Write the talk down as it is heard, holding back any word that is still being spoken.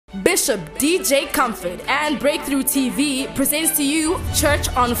Bishop DJ Comfort and Breakthrough TV presents to you Church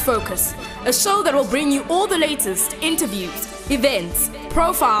on Focus, a show that will bring you all the latest interviews, events,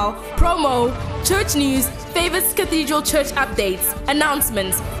 profile, promo, church news, favorites cathedral church updates,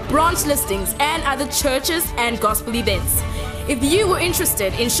 announcements, branch listings, and other churches and gospel events. If you were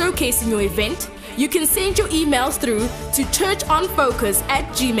interested in showcasing your event, you can send your emails through to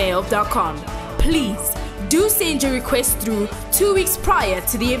churchonfocus@gmail.com. Please do send your request through 2 weeks prior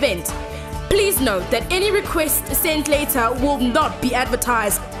to the event. Please note that any request sent later will not be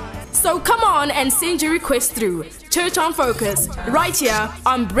advertised. So come on and send your request through Church on Focus right here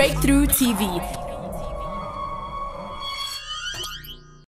on Breakthrough TV.